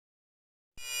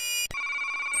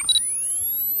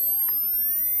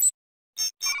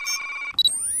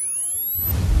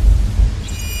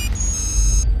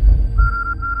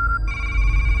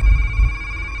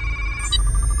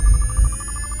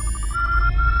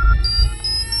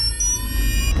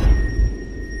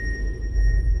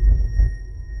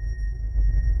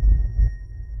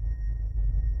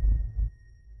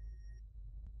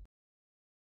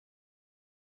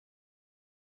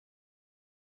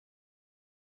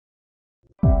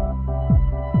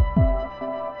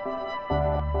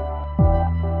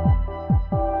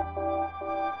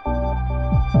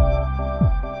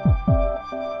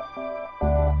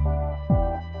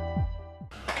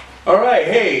All right,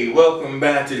 hey, welcome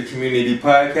back to the Community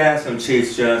Podcast. I'm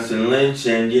Chase Johnston-Lynch,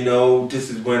 and this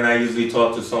is when I usually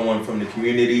talk to someone from the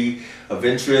community of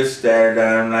interest that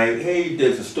I'm like, hey,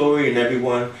 there's a story in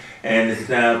everyone, and it's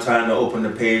now time to open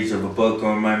the page of a book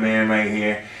on my man right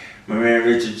here, my man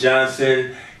Richard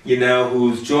Johnson,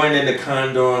 who's joining the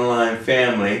Condor Online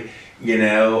family.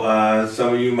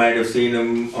 Some of you might have seen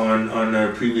him on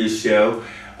a previous show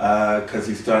because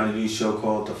he started a new show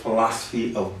called The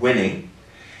Philosophy of Winning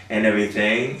and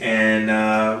everything, and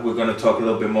we're going to talk a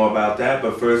little bit more about that,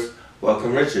 but first,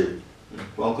 welcome Richard.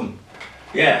 Welcome.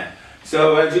 Yeah,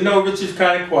 so as you know, Richard's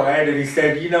kind of quiet, and he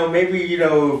said, maybe,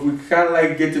 if we kind of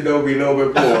like get to know me a little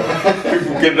bit more,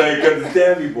 people can like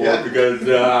understand me more, because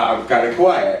I'm kind of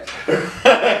quiet.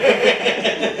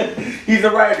 He's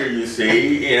a writer, you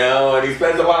see, and he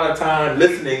spends a lot of time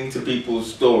listening to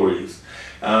people's stories,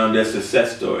 their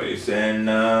success stories, and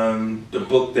the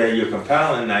book that you're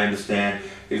compiling, I understand,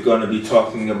 is going to be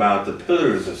talking about the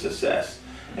pillars of success.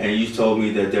 And you told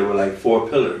me that there were like 4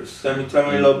 pillars. Tell me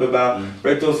a little bit about,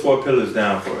 break those 4 pillars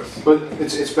down for us. But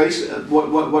it's basically,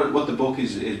 what the book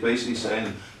is basically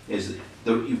saying is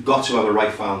that you've got to have a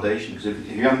right foundation, because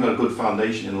if you haven't got a good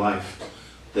foundation in life,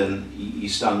 then you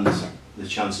stand the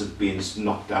chance of being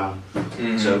knocked down.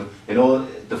 So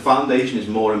the foundation is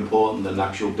more important than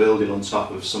actual building on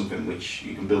top of something which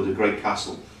you can build a great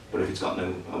castle, but if it's got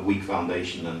a weak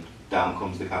foundation, then down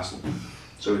comes the castle.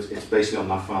 So it's basically on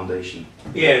that foundation.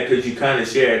 Yeah, because you kind of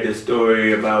shared this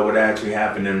story about what actually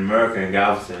happened in America, in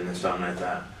Galveston and something like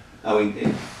that. Oh,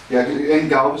 in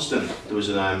Galveston, there was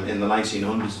in the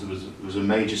 1900s, there was a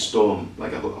major storm,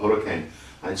 like a hurricane,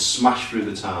 and it smashed through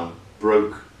the town,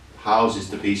 broke houses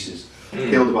to pieces,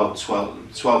 killed about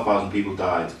 12,000 people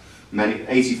died,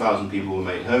 80,000 people were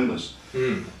made homeless,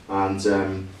 and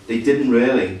they didn't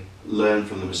really learn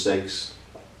from the mistakes.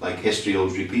 Like history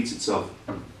always repeats itself.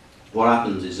 What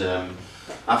happened is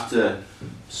after,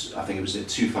 I think it was in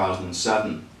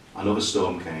 2007, another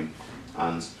storm came,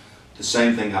 and the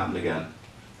same thing happened again.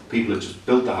 People had just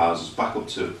built the houses back up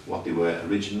to what they were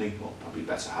originally, or probably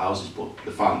better houses, but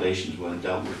the foundations weren't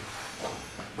dealt with.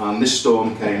 And this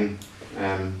storm came,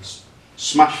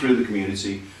 smashed through the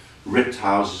community, ripped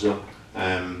houses up.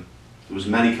 There was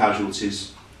many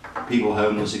casualties, people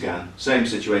homeless again, same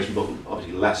situation, but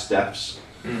obviously less deaths.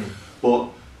 But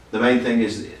the main thing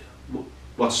is,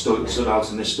 what stood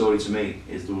out in this story to me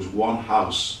is there was one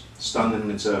house standing on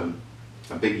its own,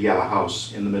 a big yellow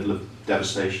house in the middle of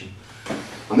devastation.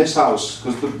 And this house,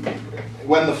 because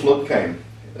when the flood came,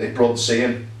 it brought the sea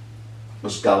in.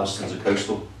 Galveston's a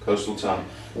coastal town.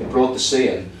 It brought the sea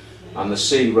in, and the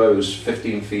sea rose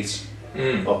 15 feet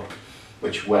up,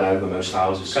 which went over most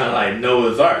houses. Kind of like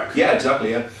Noah's Ark. Yeah,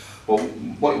 exactly. Yeah. Well,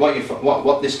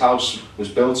 what this house was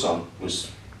built on was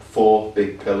 4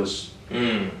 big pillars,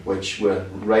 which were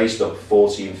raised up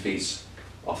 14 feet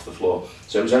off the floor.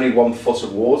 So it was only 1 foot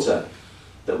of water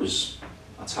that was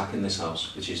attacking this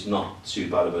house, which is not too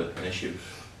bad of an issue.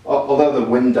 Although the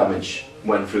wind damage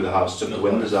went through the house, took the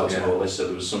windows out and all this, so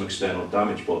there was some external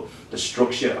damage, but the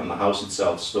structure and the house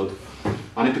itself stood.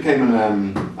 And it became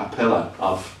a pillar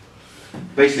of,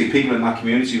 basically people in that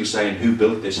community were saying, who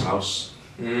built this house?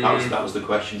 That was the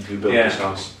question, who built this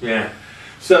house? Yeah.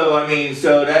 So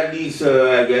that leads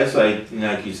I guess, like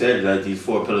you said, like these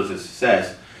 4 pillars of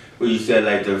success, where you said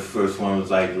like the first one was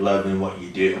like loving what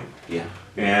you do. Yeah.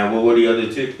 Yeah, what were the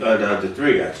other 2, the other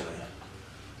 3 actually?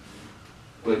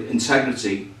 But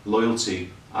integrity,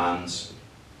 loyalty, and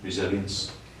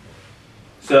resilience.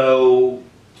 So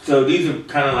these are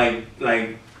kind of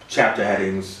like chapter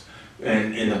headings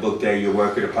in the book that you're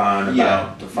working upon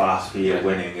about the philosophy of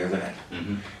winning, isn't it?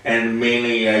 And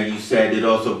mainly, you said, it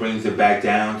also brings it back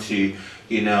down to,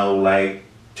 like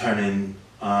turning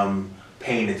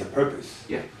pain into purpose.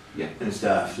 Yeah. And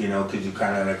stuff, because you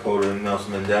kind of like quoted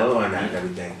Nelson Mandela on that and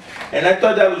everything. And I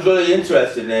thought that was really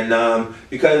interesting, and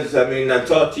because, I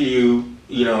talked to you,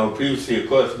 previously, of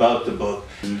course, about the book.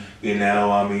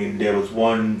 There was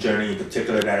one journey in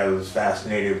particular that I was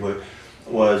fascinated with,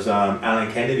 was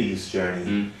Alan Kennedy's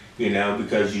journey,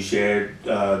 because you shared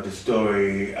the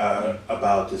story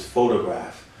about this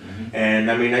photograph.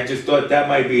 And I just thought that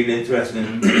might be an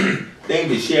interesting thing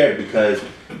to share, because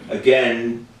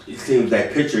again, it seems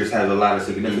like pictures has a lot of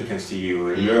significance to you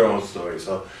and your own story.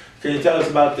 So can you tell us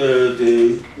about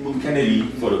the Kennedy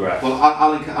photograph? Well,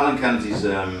 Alan Kennedy's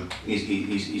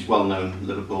he's well known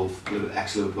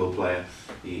ex-Liverpool player.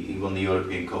 He won the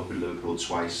European Cup with Liverpool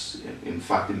twice. In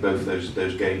fact, in both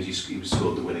those games, he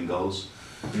scored the winning goals.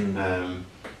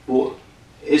 But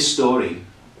his story,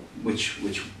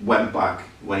 which went back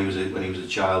when he was a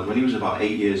child, when he was about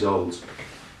 8 years old,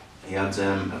 he had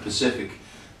a Pacific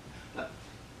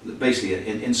basically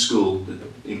in school,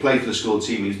 he played for the school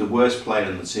team. He was the worst player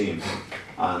in the team,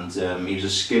 and he was a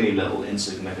skinny little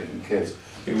insignificant kid.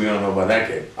 We don't know about that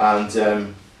kid.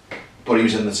 And but he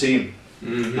was in the team.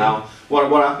 Mm-hmm. Now,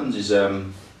 what happens is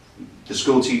the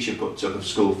school teacher took a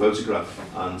school photograph,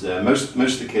 and most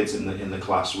of the kids in the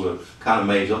class were kind of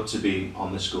made up to be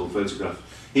on the school photograph.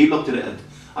 He looked at it,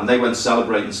 and they went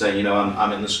celebrating, saying, you know,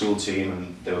 I'm in the school team,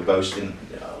 and they were boasting,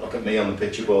 you know, look at me on the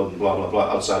picture board and blah blah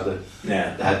blah outside the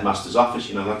headmaster's office,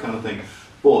 you know, that kind of thing.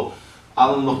 But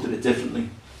Alan looked at it differently.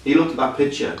 He looked at that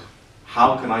picture.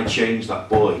 How can I change that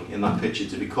boy in that picture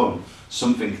to become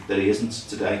something that he isn't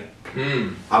today?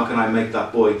 How can I make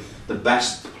that boy the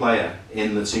best player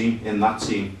in the team, in that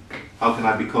team? How can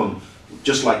I become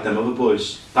just like them other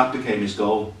boys? That became his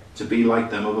goal, to be like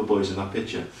them other boys in that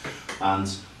picture. And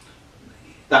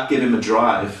that gave him a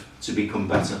drive to become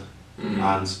better.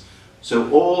 And so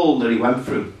all that he went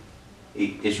through,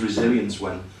 his resilience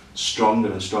went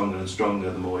stronger and stronger and stronger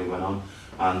the more he went on.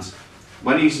 And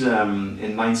when he's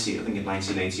in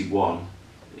 1981,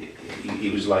 he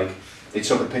was like, they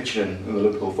took a picture in the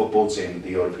Liverpool football team,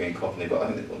 the European Cup, and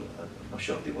I think I'm not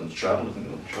sure if they won the treble, I think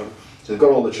they won the treble. So they've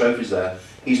got all the trophies there.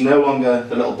 He's no longer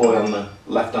the little boy on the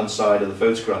left-hand side of the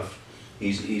photograph.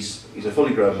 He's a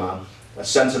fully grown man, a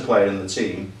centre player in the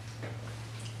team,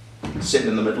 sitting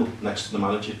in the middle next to the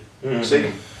manager.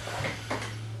 See?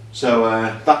 So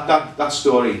that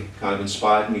story kind of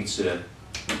inspired me to,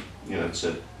 you know,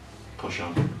 to push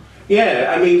on.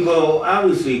 Yeah, I mean, well,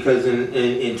 obviously, because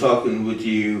in talking with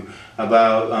you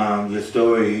about your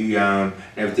story and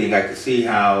everything, I could see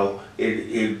how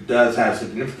it does have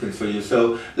significance for you.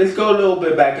 So let's go a little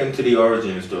bit back into the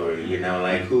origin story, you know,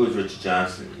 like who is Richard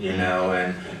Johnston, you know,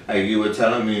 and like you were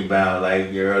telling me about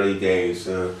like your early days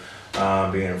of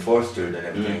being fostered and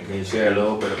everything. Can you share a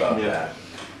little bit about that?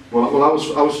 Well, I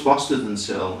was fostered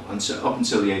until up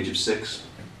until the age of 6.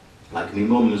 Like my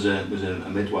mum was a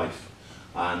midwife,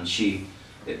 and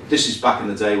this is back in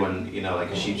the day when, you know,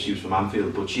 like she was from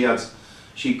Anfield, but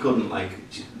she couldn't, like,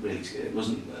 really, it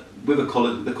wasn't with the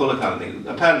colour kind of thing.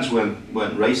 Her parents weren't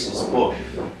racist, but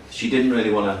she didn't really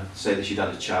want to say that she'd had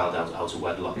a child out of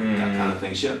wedlock, that kind of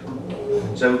thing. So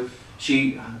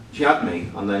she had me,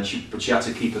 and then she had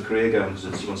to keep her career going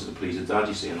because she wanted to please her dad,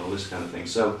 you see, and all this kind of thing.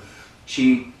 So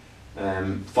she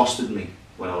fostered me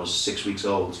when I was 6 weeks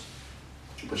old.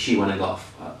 But she went and got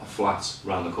a flat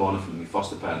around the corner from my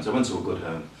foster parents. I went to a good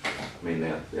home. I mean, they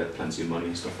had plenty of money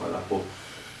and stuff like that. But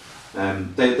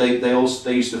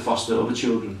they used to foster other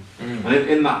children. And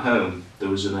in that home there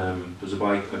was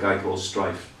a guy called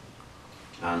Strife,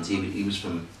 and he was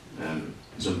from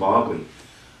Zimbabwe.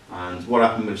 And what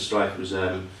happened with Strife was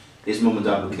his mum and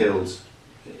dad were killed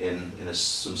in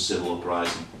some civil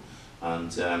uprising,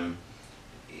 and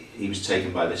he was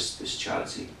taken by this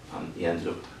charity, and he ended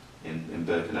up in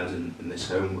Birkenhead in this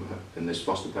home, in this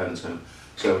foster parents' home.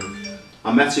 So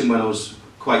I met him when I was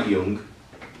quite young,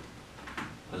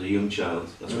 as a young child.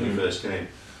 That's when he first came,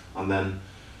 and then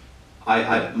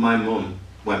my mum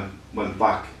went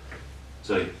back.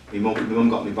 Sorry, my mum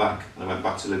got me back, and I went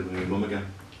back to live with my mum again,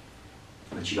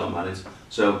 and she got married.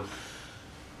 So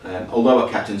although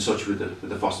I kept in touch with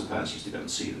the foster parents, I used to go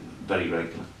and see them very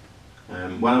regularly.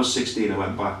 When I was 16, I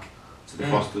went back to the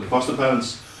foster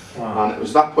parents. Wow. And it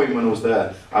was that point when I was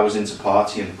there, I was into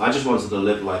partying. I just wanted to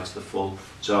live life to the full.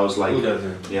 So I was like, who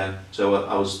doesn't? Yeah. So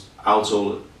I was out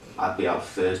I'd be out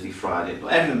Thursday, Friday.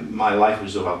 My life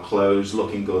was about clothes,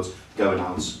 looking good, going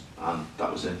out, and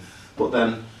that was it. But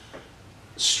then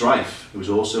Strife, who was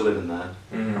also living there,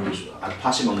 I'd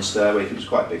pass him on the stairway. It was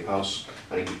quite a big house,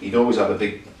 and he'd always have a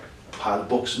big pile of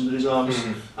books under his arms,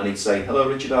 and he'd say, "Hello,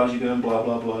 Richard, how's you doing? Blah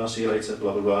blah blah. I'll see you later.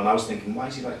 Blah blah blah." And I was thinking, why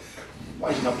is he not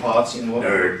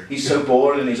partying? He's so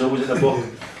boring and he's always in a book.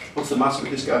 What's the matter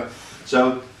with this guy?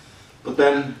 So, but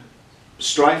then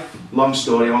Strife, long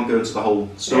story, I won't go into the whole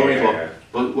story,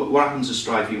 but what happens to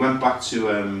Strife? He went back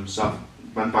to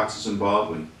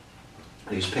Zimbabwe, and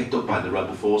he was picked up by the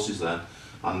rebel forces there,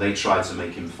 and they tried to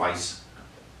make him fight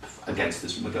against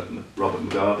this Robert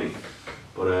Mugabe.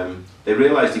 But they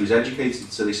realised he was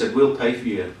educated, so they said, "We'll pay for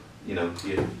your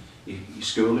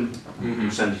schooling,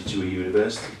 send you to a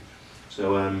university."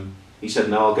 So he said,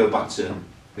 "No, I'll go back to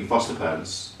my foster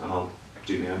parents and I'll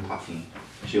do my own path, and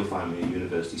she'll find me a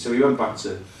university." So he went back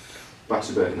to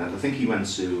Birkenhead. I think he went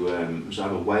to it was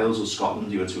either Wales or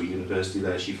Scotland. He went to a university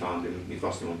there. She found him. My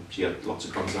foster mum, she had lots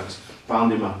of contacts.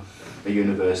 Found him a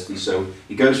university. So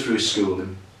he goes through his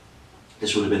schooling.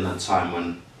 This would have been that time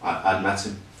when I'd met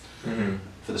him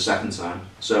for the second time.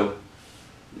 So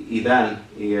he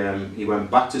went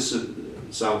back to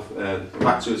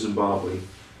back to Zimbabwe.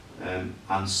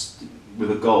 And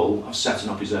with a goal of setting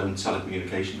up his own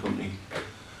telecommunication company.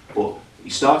 But he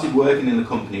started working in the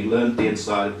company, learned the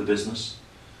inside of the business.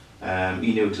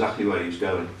 He knew exactly where he was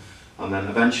going. And then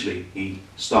eventually he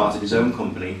started his own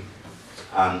company,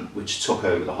 which took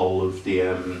over the whole of the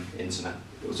internet.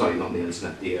 Sorry, not the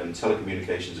internet, the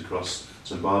telecommunications across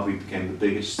Zimbabwe. Became the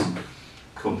biggest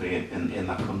company in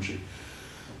that country.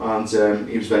 And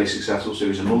he was very successful, so he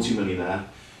was a multi-millionaire.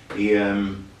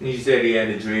 You said he had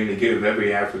a dream to give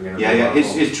every African a mobile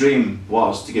phone. His dream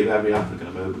was to give every African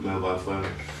a mobile phone.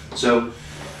 So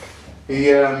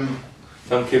he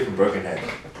some kid from Birkenhead.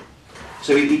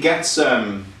 So he gets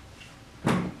all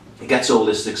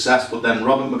this success, but then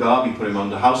Robert Mugabe put him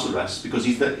under house arrest because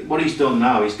what he's done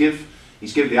now is give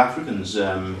the Africans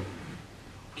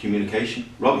communication.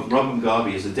 Robert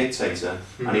Mugabe is a dictator,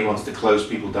 and he wants to close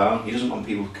people down. He doesn't want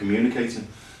people communicating,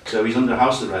 so he's under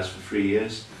house arrest for 3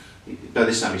 years. By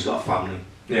this time, he's got a family.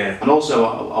 Yeah. And also,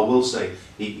 I will say,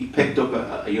 he picked up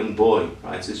a young boy.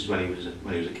 Right, this is when he was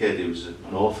a kid. He was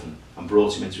an orphan, and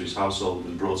brought him into his household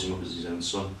and brought him up as his own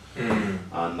son.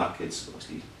 And that kid's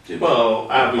obviously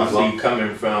obviously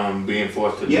coming from being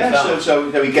forced to himself.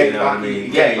 So he gave back. I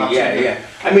mean?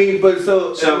 I mean, but it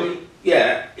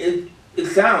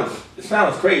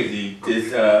sounds crazy.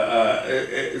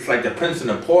 It's like the Prince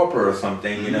and the Pauper or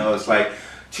something. You know, it's like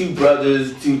two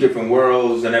brothers, two different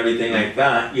worlds, and everything like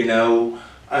that. You know.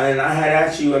 And I had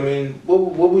asked you, I mean,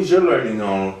 what was your learning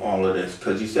on all of this?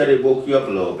 Because you said it woke you up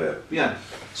a little bit. Yeah.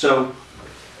 So,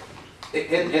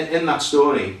 in that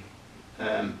story,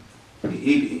 I'll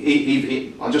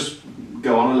just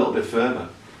go on a little bit further.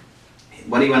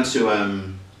 When he went to,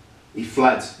 he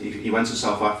fled. He went to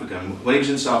South Africa. And when he was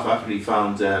in South Africa, he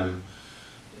found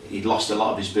he'd lost a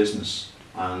lot of his business,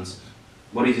 and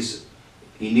what he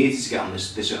needed to get on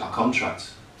this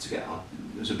contract to get on.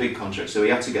 It was a big contract, so he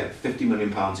had to get £50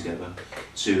 million together,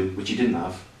 which he didn't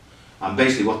have. And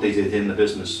basically, what they did in the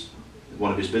business,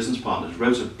 one of his business partners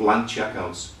wrote a blank cheque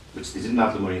out, which they didn't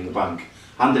have the money in the bank,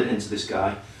 handed it into this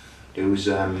guy. It was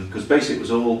because basically it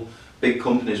was all big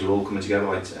companies were all coming together,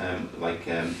 like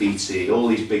BT, all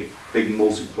these big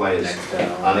multi-players,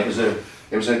 and it was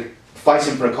a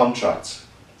fighting for a contract.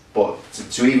 But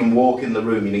to even walk in the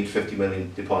room, you need 50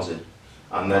 million deposit,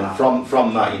 and then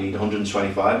from that you need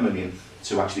 125 million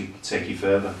to actually take you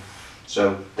further.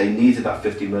 So they needed that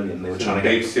 50 million. They were trying to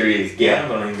get serious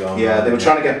gambling going on. Yeah, they were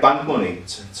trying to get bank money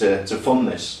to fund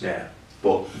this. Yeah.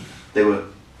 But they were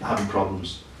having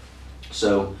problems.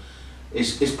 So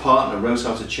his partner wrote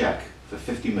out a cheque for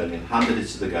 50 million, handed it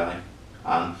to the guy,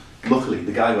 and luckily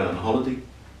the guy went on holiday.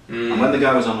 And when the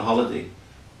guy was on holiday,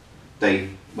 they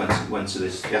went to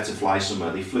this. They had to fly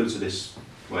somewhere. They flew to this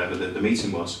wherever the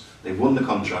meeting was. They won the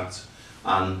contract,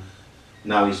 and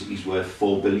now he's worth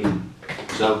 4 billion.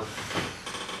 So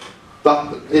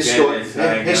his story is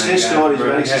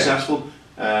very successful.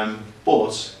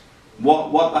 But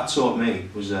what that taught me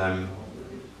was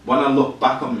when I look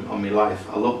back on my life,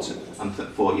 I looked and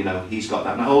thought, you know, he's got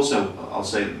that. And also, I'll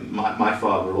say my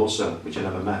father also, which I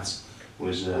never met,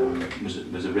 was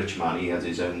a rich man. He had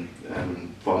his own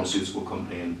pharmaceutical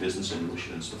company and business in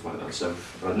Russia and stuff like that. So,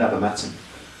 but I'd never met him.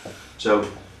 So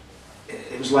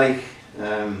it was like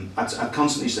I'd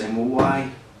constantly saying, well,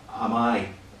 why am I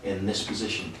in this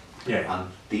position? Yeah. And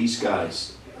these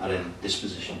guys are in this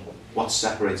position. What's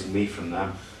separating me from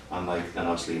them? And then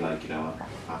obviously, you know,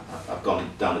 I've gone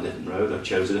down a different road. I've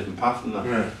chosen a different path than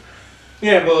that.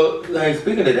 Yeah, but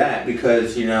speaking of that,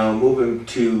 because you know, moving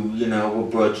to what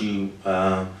brought you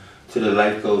to the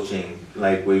life coaching,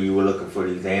 where you were looking for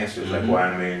these answers, why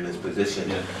am I in this position?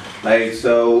 Yeah.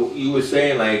 So you were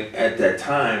saying at that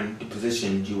time, the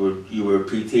position you were a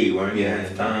PT, weren't you at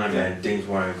the time, and things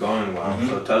weren't going well.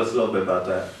 So tell us a little bit about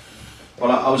that.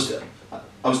 Well, I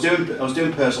was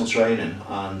doing personal training,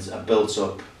 and I built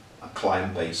up a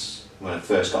client base when I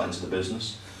first got into the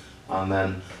business. And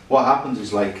then what happens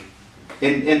is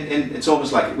it's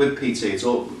almost like with PT, it's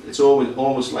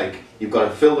almost like you've got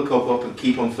to fill the cup up and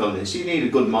keep on filling. So you need a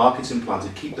good marketing plan to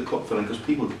keep the cup filling, because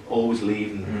people always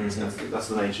leave, and that's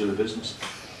the nature of the business.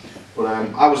 But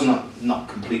I was not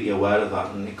completely aware of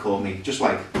that, and it caught me, just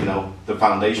like, you know, the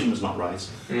foundation was not right.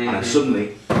 And then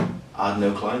suddenly I had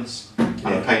no clients.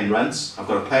 I'm paying rent. I've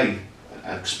got to pay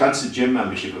an expensive gym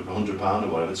membership of £100 or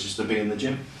whatever, it's just to be in the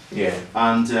gym. Yeah.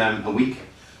 And a week.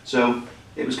 So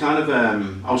it was kind of,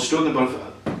 I was struggling, but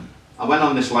I went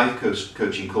on this life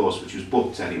coaching course, which was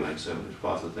booked anyway, so it was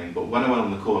part of the thing. But when I went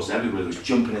on the course, everybody was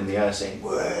jumping in the air saying,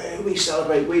 "Whoa, we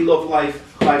celebrate, we love life,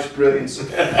 life's brilliant."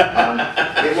 And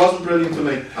it wasn't brilliant for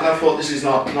me. And I thought, this is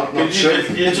not true.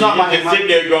 It's not my sitting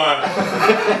there going,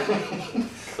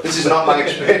 this is not my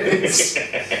experience.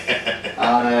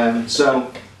 And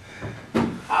so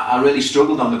I really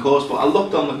struggled on the course, but I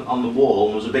looked on the wall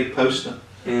and there was a big poster,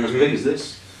 as big as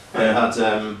this. And it had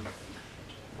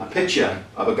a picture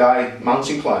of a guy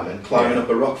mountain climbing up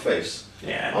a rock face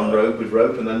on rope with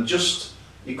rope, and then just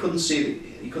you couldn't see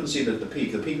the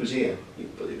peak. The peak was here,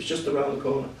 but it was just around the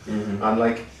corner, and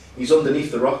like he's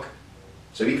underneath the rock,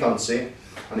 so he can't see it.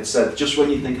 And it said, just when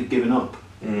you think of giving up,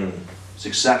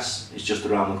 success is just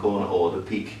around the corner, or the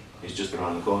peak is just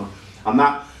around the corner. And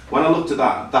that, when I looked at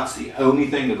that, that's the only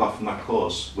thing I got from that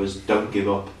course was don't give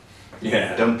up.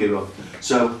 Yeah. Don't give up.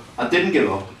 So I didn't give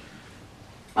up.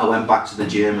 I went back to the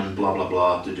gym and blah blah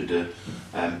blah,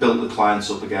 built the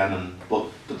clients up again, but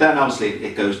then obviously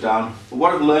it goes down. But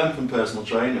what I've learned from personal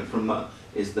training from that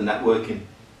is the networking.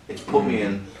 It's put me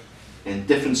in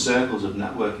different circles of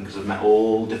networking because I've met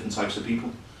all different types of people.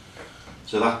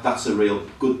 So that's a real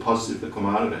good positive that come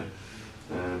out of it.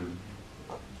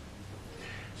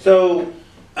 So,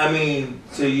 I mean,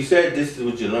 so you said this is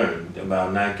what you learned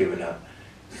about not giving up.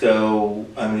 So,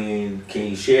 I mean, can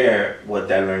you share what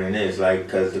that learning is? Like,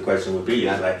 because the question would be,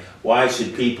 is like, why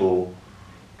should people,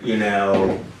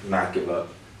 not give up?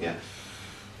 Yeah.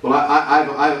 Well,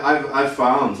 I've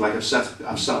found, like I've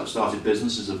started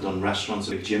businesses, I've done restaurants,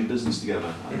 like gym business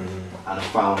together, and I've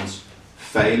found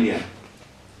failure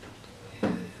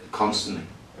constantly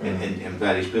in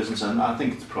various businesses, and I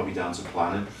think it's probably down to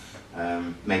planning,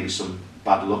 maybe some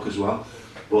bad luck as well.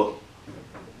 But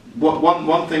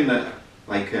one thing that,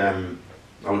 like, I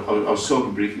was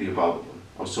talking briefly about,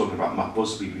 Matt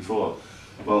Busby before.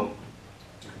 Well,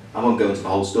 I won't go into the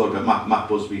whole story, but Matt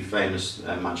Busby, famous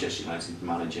Manchester United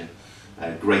manager,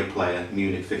 great player,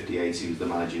 Munich 58, he was the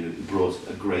manager who brought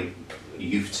a great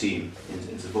youth team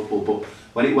into football.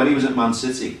 But when he was at Man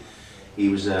City, he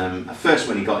was, at first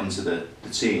when he got into the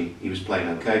team, he was playing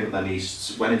okay, but then he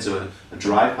went into a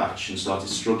dry patch and started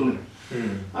struggling.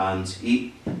 And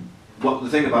the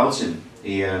thing about him,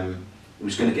 he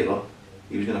was going to give up.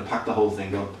 He was going to pack the whole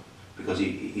thing up because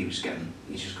he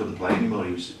just couldn't play anymore.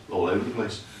 He was all over the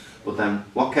place. But then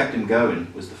what kept him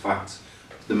going was the fact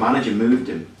the manager moved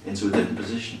him into a different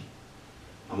position.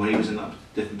 And when he was in that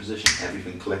different position,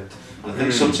 everything clicked. And I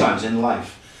think sometimes in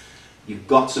life, you've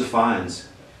got to find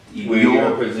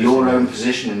your own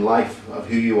position in life of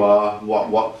who you are,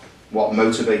 what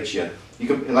motivates you. You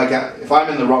can, like, if I'm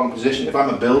in the wrong position, if I'm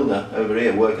a builder over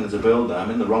here working as a builder,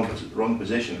 I'm in the wrong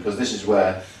position because this is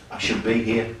where I should be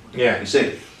here. Yeah. You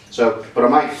see. So, but I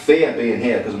might fear being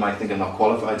here because I might think I'm not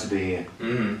qualified to be here.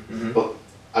 But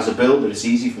as a builder, it's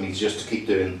easy for me just to keep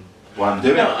doing what I'm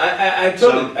doing. No, I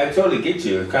totally get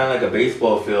you. It's kind of like a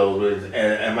baseball field.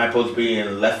 Am I supposed to be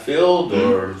in left field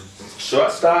or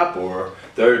shortstop or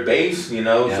third base?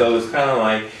 So it's kind of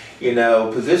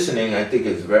like, positioning. I think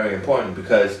is very important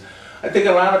because I think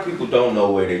a lot of people don't know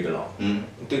where they belong.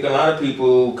 I think a lot of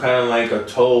people kind of like are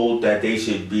told that they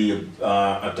should be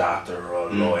a doctor or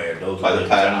a lawyer. Those by the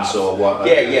parents or what?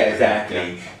 Yeah,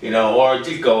 exactly. Or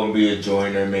just go and be a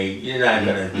joiner, mate. You're not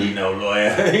gonna be no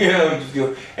lawyer.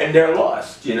 And they're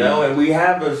lost. And I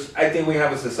think we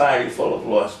have a society full of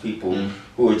lost people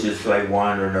who are just like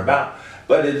wandering about.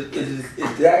 But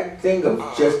it's that thing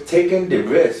of just taking the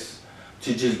risk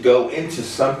to just go into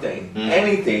something,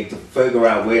 anything to figure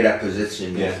out where that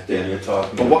position is that you're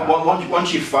talking about. But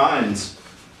once you find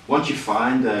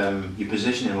your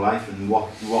position in life and what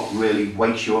really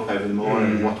wakes you up every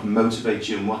morning, what motivates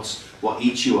you and what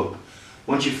eats you up,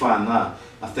 once you find that,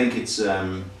 I think it's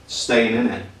staying in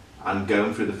it and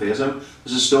going through the fear zone.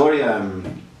 There's a story,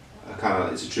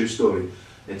 it's a true story.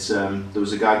 It's there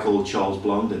was a guy called Charles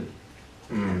Blondin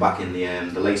back in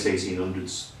the late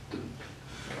 1800s.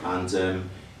 And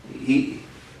he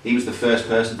was the first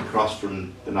person to cross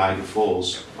from the Niagara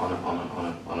Falls on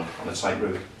a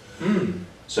tightrope.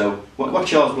 So what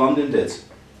Charles Blondin did,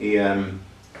 he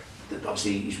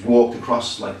obviously he's walked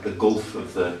across like the gulf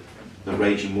of the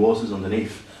raging waters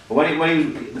underneath. But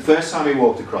the first time he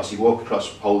walked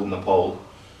across holding the pole,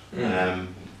 and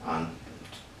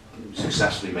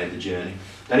successfully made the journey.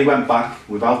 Then he went back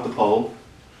without the pole.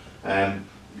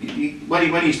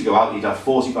 When he used to go out, he'd have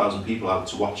 40,000 people out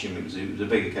to watch him. It was a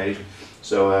big occasion.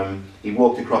 So he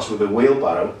walked across with a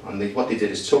wheelbarrow, and what they did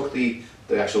is took the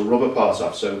actual rubber part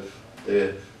off, so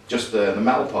just the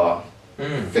metal part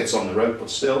fits on the rope, but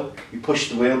still, he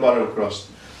pushed the wheelbarrow across.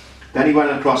 Then he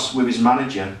went across with his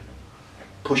manager,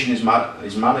 pushing his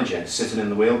manager sitting in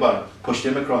the wheelbarrow, pushed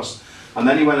him across, and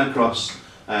then he went across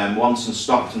once and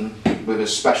stopped and with a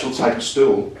special type of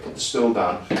stool, put the stool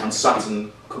down and sat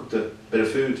and cooked a bit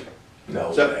of food.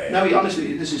 No way. No,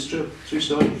 honestly, this is true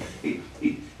story.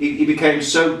 He became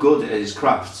so good at his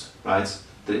craft, right,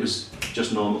 that it was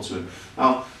just normal to him.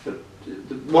 Now,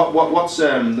 what's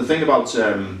the thing about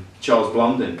Charles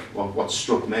Blondin? What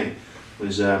struck me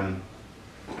was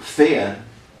fear.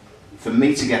 For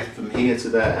me to get from here to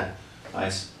there,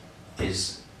 right,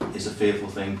 is a fearful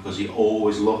thing, because you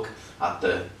always look at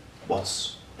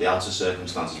what's the outer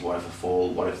circumstances. What if I fall?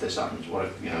 What if this happens? What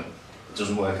if it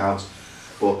doesn't work out?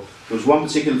 But there was one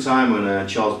particular time when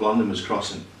Charles Blondin was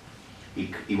crossing.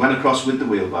 He went across with the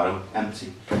wheelbarrow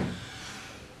empty,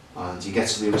 and he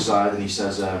gets to the other side and he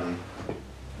says,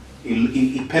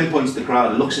 he pinpoints the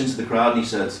crowd, looks into the crowd, and he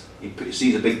says, he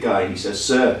sees a big guy and he says,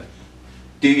 "Sir,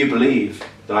 do you believe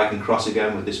that I can cross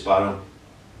again with this barrow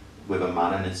with a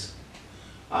man in it?"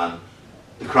 And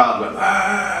the crowd went,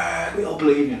 "Ah, we all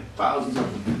believe you." Thousands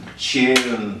of them cheered,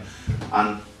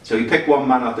 and so he picked one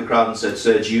man out of the crowd and said,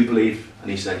 "Sir, do you believe?" And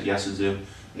he said, "Yes, I do."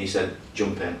 And he said,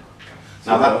 "Jump in."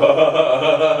 Now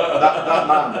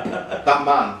that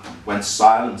man went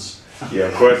silent. Yeah,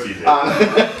 of course he did.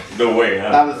 No way,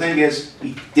 huh? Now the thing is,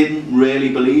 he didn't really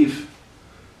believe.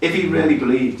 If he really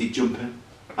believed, he'd jump in.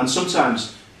 And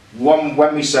sometimes, when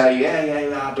we say,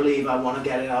 yeah, I believe, I want to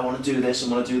get it, I want to do this, I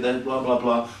want to do that, blah blah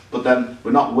blah, but then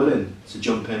we're not willing to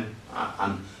jump in.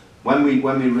 And when we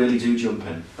really do jump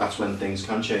in, that's when things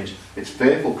can change. It's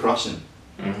fearful crossing,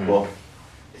 but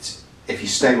if you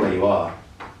stay where you are,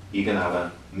 you're going to have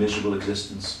a miserable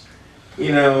existence.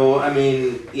 You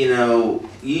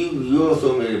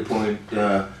also made a point,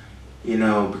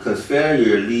 because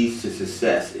failure leads to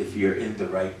success if you're in the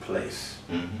right place.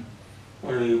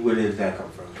 Where does that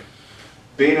come from?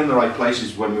 Being in the right place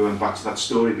is when we went back to that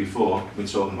story before, we were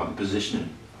talking about the positioning.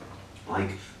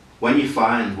 Like, when you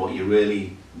find what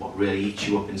really eats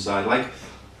you up inside, like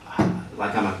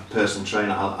I'm a personal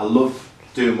trainer, I love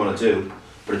doing what I do,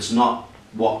 but it's not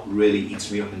what really eats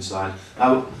me up inside.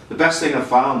 Now, the best thing I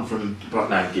found from...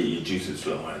 Not get your juices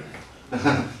flowing.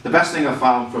 The best thing I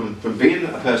found from being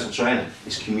a personal trainer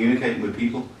is communicating with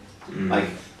people.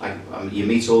 You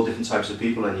meet all different types of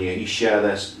people, and you share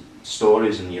their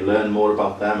stories, and you learn more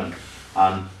about them,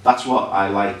 and that's what I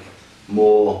like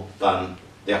more than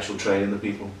the actual training the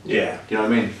people. Yeah. Do you know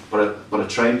what I mean? But I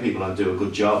train people and do a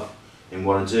good job in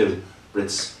what I do, but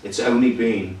it's only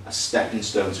been a stepping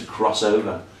stone to cross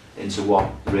over into what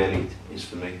really is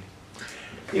for me.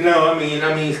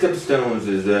 Stepping stones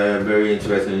is very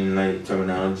interesting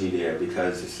terminology there,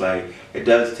 because it's like it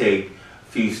does take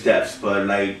a few steps, but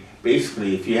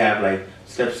basically if you have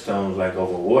step stones over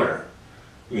water,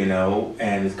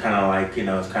 and it's kind of like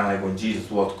when Jesus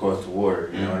walked across the water.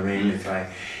 You know what I mean? It's like,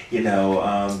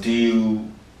 do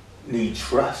you need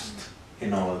trust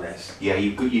in all of this? Yeah,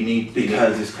 you need,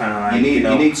 because it's kind of like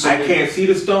I can't see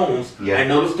the stones. Yeah. I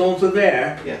know the stones are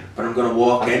there. Yeah. But I'm gonna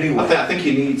walk anyway. I think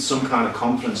you need some kind of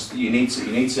confidence. You need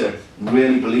to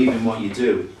really believe in what you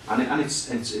do, and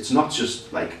it's not just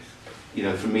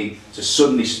for me to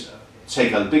suddenly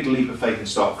take a big leap of faith and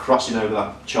start crossing over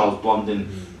that Charles Blondin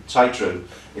tightrope.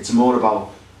 It's more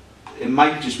about, it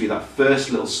might just be that first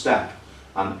little step.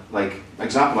 And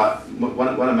example, when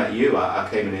I met you, I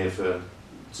came in here to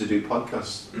do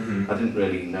podcasts. I didn't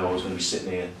really know I was going to be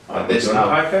sitting here like this now.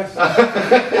 Podcast?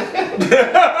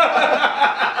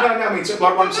 No,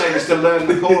 what I'm saying is to learn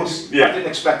the course. Yeah. I didn't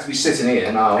expect to be sitting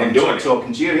here now and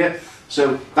talking to you. Yeah.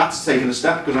 So that's taking a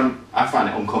step, because I find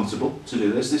it uncomfortable to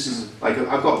do this. This is I've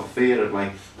got a fear of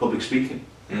public speaking.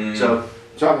 So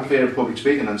to have a fear of public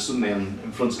speaking and suddenly I'm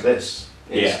in front of this,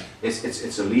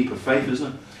 it's a leap of faith,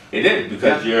 isn't it? It is,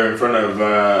 because you're in front of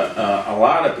a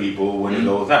lot of people when it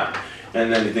goes out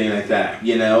and everything like that,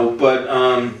 But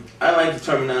I like the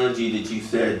terminology that you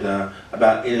said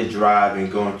about inner drive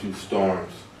and going through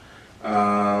storms.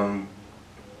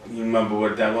 You remember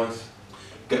what that was?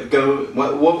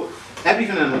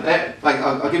 Everything,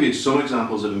 I'll give you some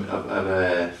examples of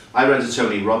I read a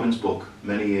Tony Robbins book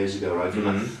many years ago, right?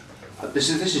 This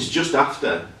is just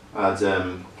after I'd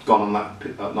gone on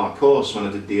that course, when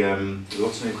I did the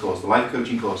what's the name course, the life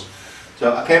coaching course.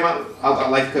 So I came out of that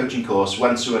life coaching course,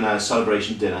 went to a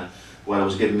celebration dinner where I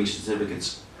was giving me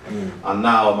certificates, and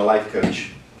now I'm a life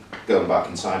coach, going back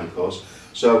in time, of course.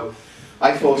 So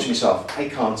I thought to myself, I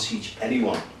can't teach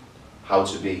anyone how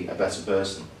to be a better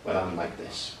person when I'm like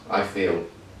this. I feel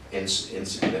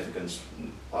insignificant,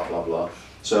 blah blah blah.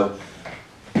 So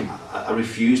I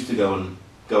refused to go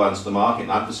onto the market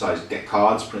and advertise, get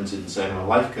cards printed and say I'm a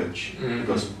life coach,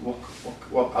 because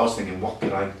what I was thinking, what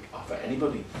could I offer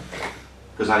anybody?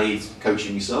 Because I need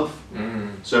coaching myself.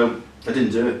 So I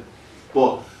didn't do it.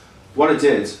 But what I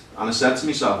did, and I said to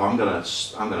myself, I'm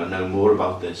gonna know more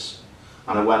about this,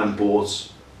 and I went and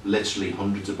bought literally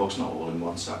hundreds of books, not all in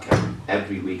one. So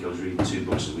every week I was reading 2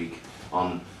 books a week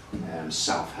on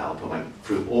self-help. I went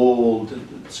through all the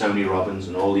Tony Robbins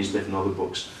and all these different other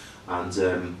books,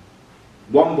 and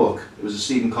one book, it was a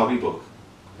Stephen Covey book,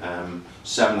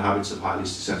 7 Habits of Highly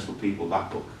Successful People. That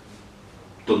book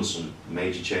done some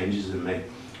major changes in me,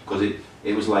 because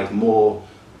it was like more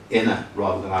inner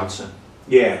rather than outer.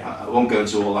 Yeah. I won't go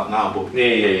into all that now, but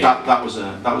yeah. that was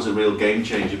a real game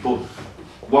changer. But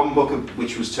one book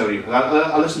which was Tony,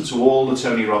 I listened to all the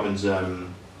Tony Robbins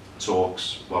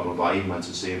talks, blah blah blah. I even went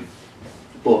to see him.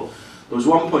 But there was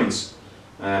one point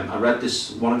I read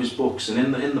one of his books,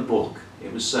 and in the book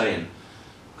it was saying,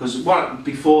 because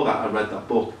before that I read that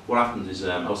book, what happened is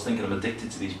I was thinking I'm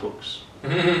addicted to these books.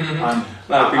 I'm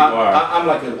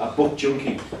like a book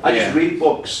junkie. I just read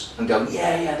books and go,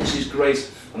 yeah, this is great,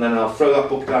 and then I'll throw that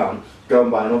book down, go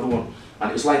and buy another one, and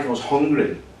it was like I was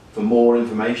hungry for more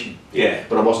information. Yeah.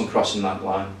 But I wasn't crossing that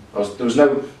line. There was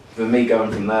no, for me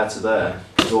going from there to there.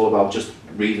 It was all about just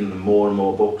reading more and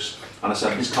more books, and I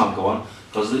said, this can't go on,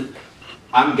 because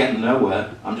I'm getting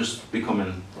nowhere. I'm just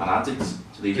becoming an addict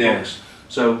to these books.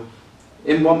 So,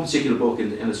 in one particular book, in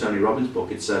the Tony Robbins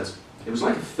book, it said, it was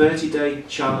like a 30-day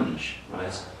challenge,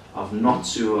 right, of not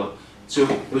to,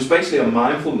 it was basically a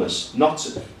mindfulness,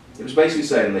 it was basically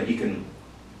saying that you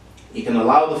can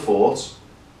allow the thought,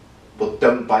 but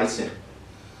don't bite it.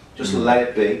 Just let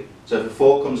it be. So if a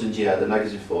thought comes into your head, a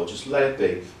negative thought, just let it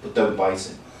be, but don't bite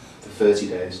it for 30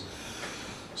 days.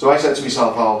 So I said to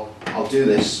myself, I'll do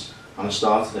this, and I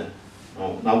started it.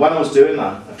 Now when I was doing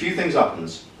that, a few things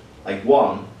happened. Like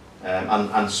one,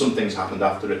 and some things happened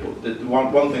after it, but the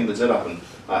one thing that did happen,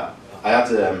 I had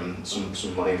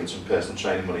some money and some personal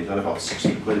training money. I had about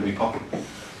 600 quid in my pocket,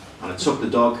 and I took the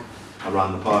dog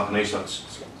around the park, and I used to have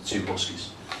 2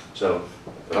 huskies. So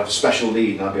I'd have a special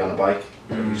lead, and I'd be on a bike,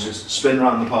 and we just spin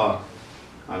around the park.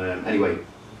 And anyway,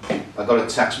 I got a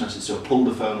text message, so I pulled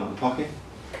the phone out of the pocket,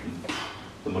 and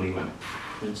the money went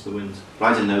into the wind. But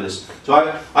I didn't know this. So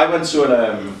I went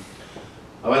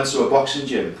to a boxing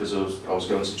gym, because I was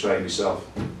going to train myself,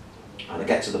 and I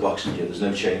get to the boxing gym, there's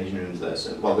no changing rooms there,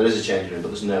 so, well there is a changing room, but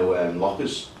there's no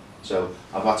lockers, so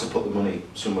I've had to put the money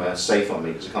somewhere safe on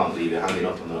me, because I can't leave it hanging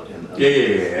up in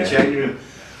the changing room.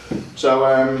 So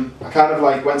I kind of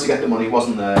like went to get the money,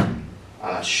 wasn't there, and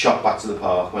I shot back to the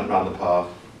park, went round the park,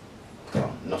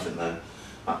 got nothing there,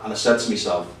 and I said to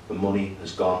myself, the money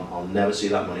has gone, I'll never see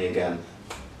that money again,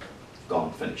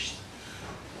 gone, finished.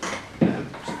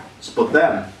 But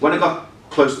then, when I got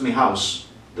close to my house,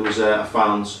 there was I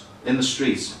found in the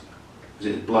street, because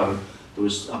it had blown, there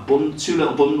was 2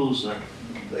 little bundles there.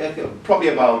 Probably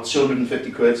about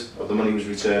 250 quid of the money was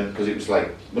returned, because it was like,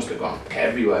 must have gone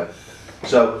everywhere.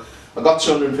 So I got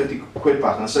 250 quid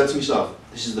back, and I said to myself,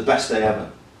 this is the best day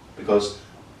ever, because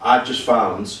I've just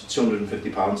found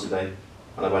 £250 a day,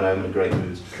 and I went home in a great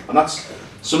mood. And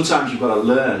sometimes you've got to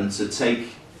learn to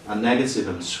take a negative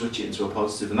and switch it into a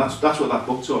positive, and that's what that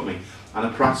book taught me, and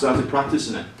I started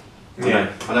practicing it.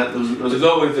 Yeah. And there's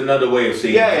always another way of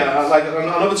seeing it. Yeah. Like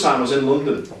another time, I was in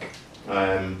London.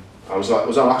 I was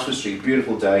on Oxford Street,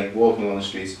 beautiful day, walking along the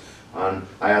streets, and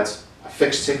I had a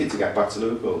fixed ticket to get back to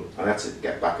Liverpool, and I had to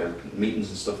get back at meetings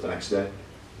and stuff the next day.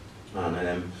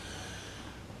 And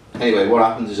anyway, what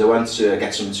happened is I went to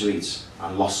get something to eat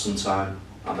and lost some time,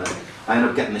 and then I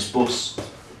ended up getting this bus,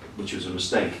 which was a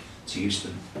mistake, to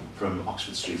Euston from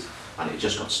Oxford Street, and it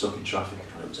just got stuck in traffic,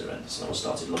 and it was horrendous. And I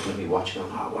started looking at me watch, going,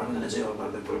 what am I going to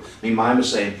do? My mind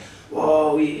was saying,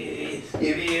 whoa, you're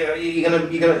gonna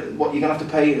have to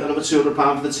pay another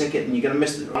 £200 for the ticket, and you're gonna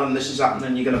miss it, and this is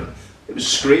happening, it was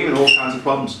screaming all kinds of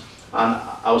problems, and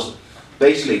I was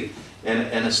basically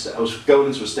I was going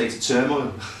into a state of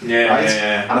turmoil.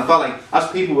 Yeah. And I felt like,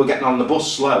 as people were getting on the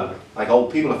bus slow, like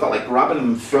old people, I felt like grabbing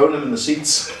them and throwing them in the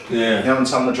seats. Yeah. And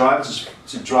telling the driver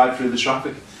to drive through the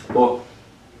traffic. But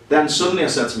then suddenly I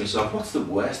said to myself, what's the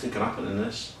worst that can happen in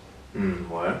this?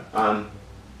 What? And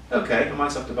okay, I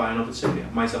might have to buy another ticket. I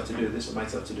might have to do this. I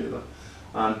might have to do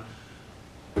that.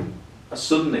 And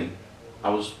suddenly,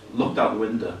 I looked out the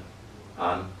window,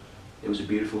 and it was a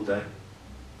beautiful day.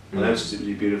 I noticed it was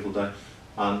a beautiful day,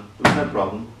 and there was no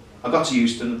problem. I got to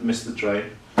Euston, missed the train.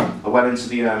 I went into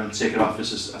the ticket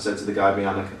office. I said to the guy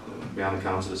behind the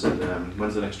counter, I said,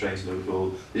 when's the next train to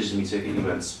Liverpool? This is my ticket. He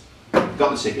went,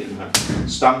 got the ticket and went,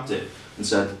 stamped it and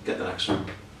said, get the next one.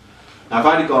 Now if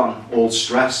I'd have gone all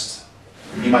stressed,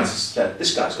 he might have said,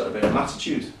 this guy's got a bit of an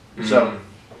attitude. So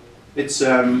it's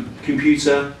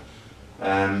computer,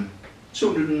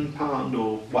 £200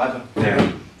 or whatever.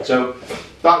 Yeah. So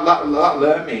that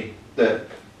learnt me that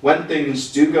when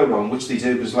things do go wrong, which they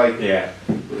do, because like,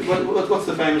 what's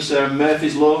the famous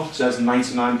Murphy's Law? It says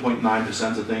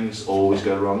 99.9% of things always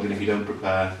go wrong, and if you don't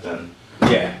prepare, then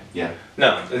Yeah. Yeah.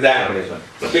 No, exactly.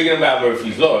 So- Speaking about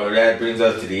Murphy's Law, that brings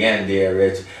us to the end there,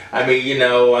 Rich. I mean,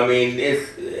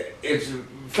 it's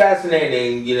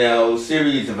fascinating,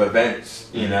 series of events.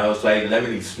 It's like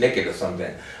Lemony Snicket or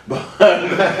something. But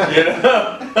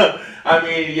I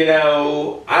mean,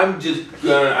 I'm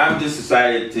just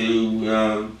excited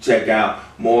to check out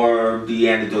more of the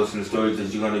anecdotes and the stories that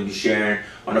you're going to be sharing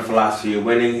on the philosophy of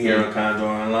winning here on Condor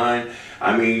Online.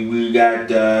 I mean, we got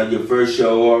your first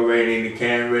show already in the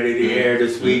can, ready to air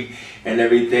this week and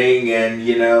everything, and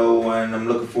and I'm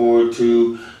looking forward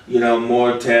to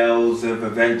more tales of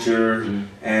adventure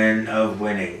and of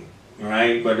winning.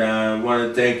 Right, but I want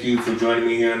to thank you for joining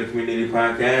me here on the Community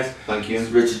Podcast. Thank you.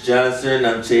 It's Richard Johnson.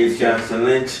 I'm Chase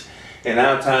Johnston-Lynch, and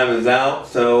our time is out,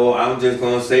 so I'm just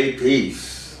going to say peace.